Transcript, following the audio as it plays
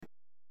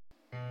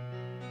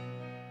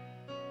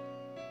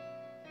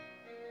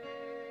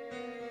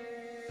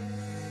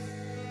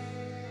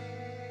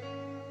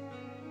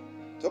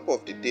Top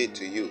of the day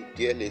to you,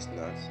 dear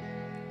listeners.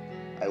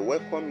 I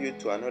welcome you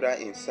to another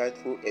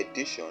insightful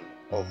edition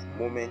of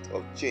Moment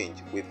of Change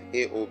with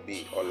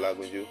AOB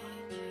Olagunju.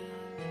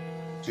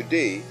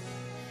 Today,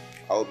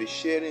 I will be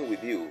sharing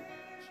with you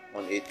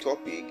on a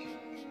topic,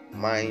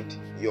 Mind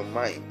Your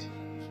Mind.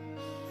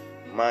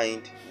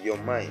 Mind your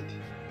mind.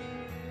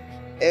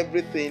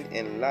 Everything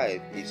in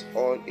life is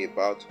all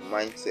about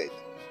mindset.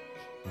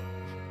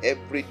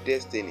 Every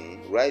destiny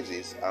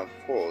rises and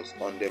falls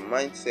on the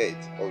mindset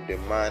of the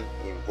man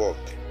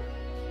involved.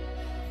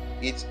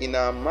 It's in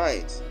our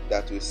minds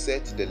that we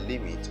set the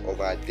limit of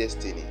our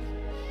destiny.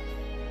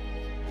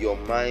 Your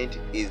mind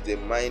is the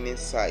mining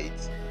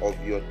site of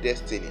your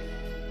destiny.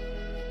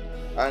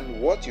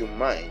 And what you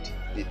mind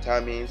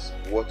determines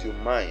what you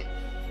mine.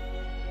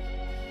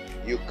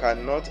 You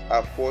cannot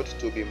afford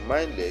to be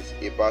mindless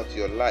about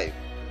your life,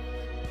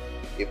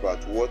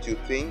 about what you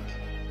think,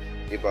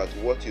 about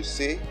what you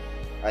say,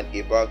 and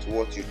about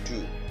what you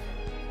do.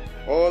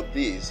 All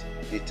these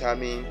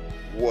determine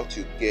what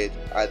you get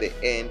at the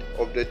end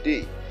of the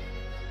day.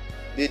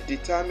 They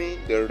determine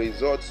the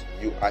results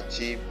you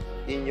achieve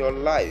in your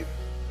life.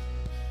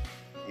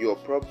 You're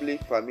probably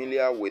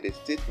familiar with the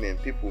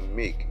statement people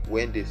make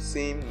when they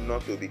seem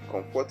not to be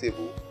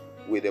comfortable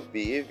with the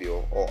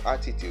behavior or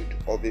attitude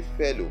of a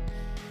fellow.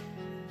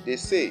 They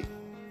say,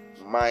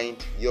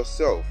 mind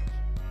yourself,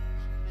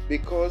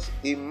 because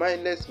a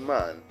mindless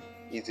man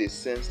is a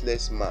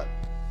senseless man.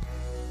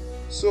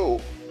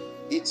 So,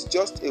 it's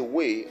just a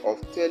way of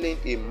telling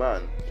a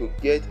man to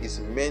get his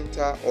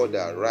mental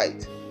order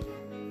right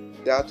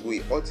that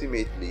will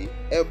ultimately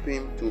help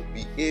him to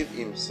behave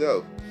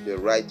himself the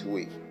right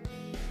way.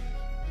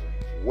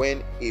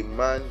 When a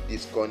man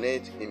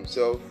disconnects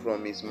himself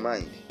from his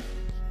mind,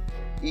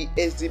 he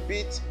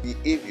exhibits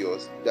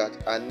behaviors that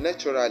are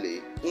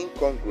naturally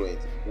incongruent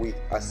with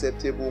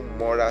acceptable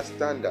moral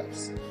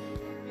standards.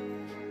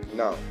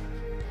 Now,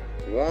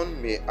 one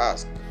may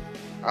ask,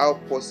 how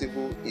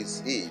possible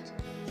is it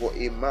for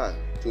a man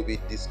to be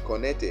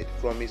disconnected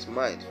from his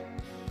mind?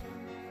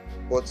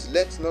 But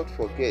let's not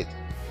forget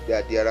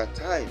that there are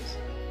times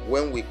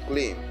when we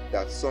claim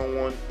that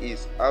someone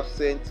is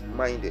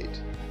absent-minded,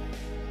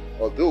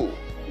 although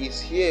he's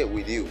here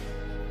with you,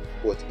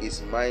 but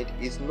his mind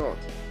is not.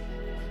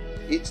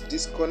 It's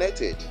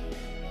disconnected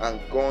and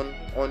gone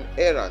on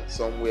errand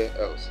somewhere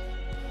else.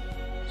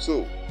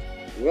 So,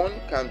 one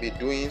can be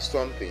doing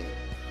something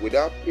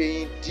without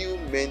paying due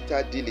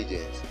mental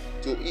diligence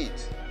to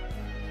it.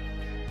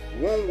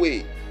 One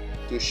way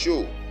to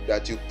show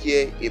that you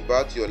care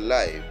about your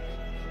life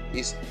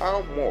is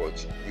how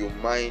much you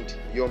mind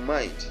your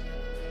mind.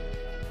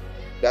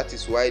 That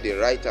is why the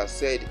writer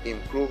said in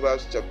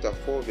Proverbs chapter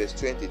 4 verse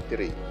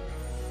 23,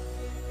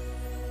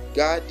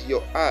 guard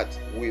your heart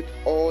with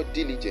all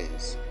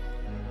diligence,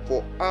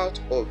 for out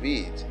of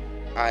it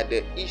are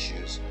the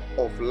issues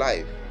of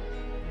life.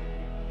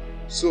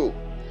 So,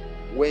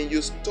 when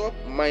you stop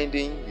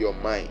minding your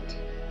mind,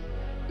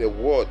 the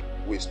world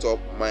will stop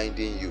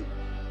minding you.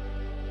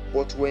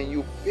 But when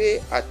you pay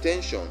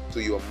attention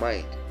to your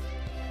mind,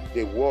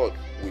 the world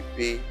will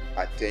pay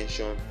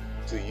attention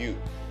to you.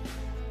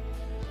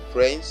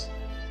 Friends,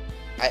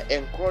 I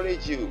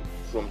encourage you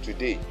from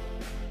today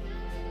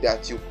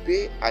that you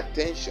pay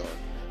attention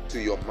to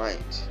your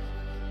mind.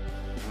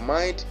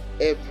 Mind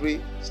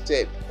every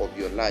step of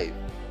your life,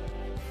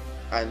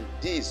 and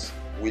this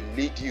will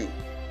lead you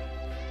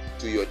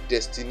to your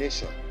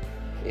destination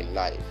in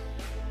life.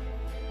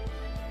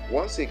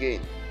 Once again,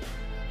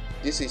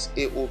 this is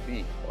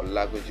AOB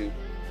Olagunju.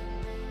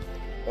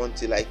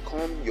 Until I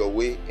come your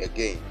way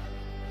again,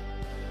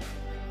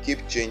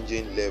 keep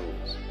changing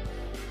levels.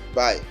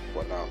 Bye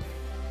for now.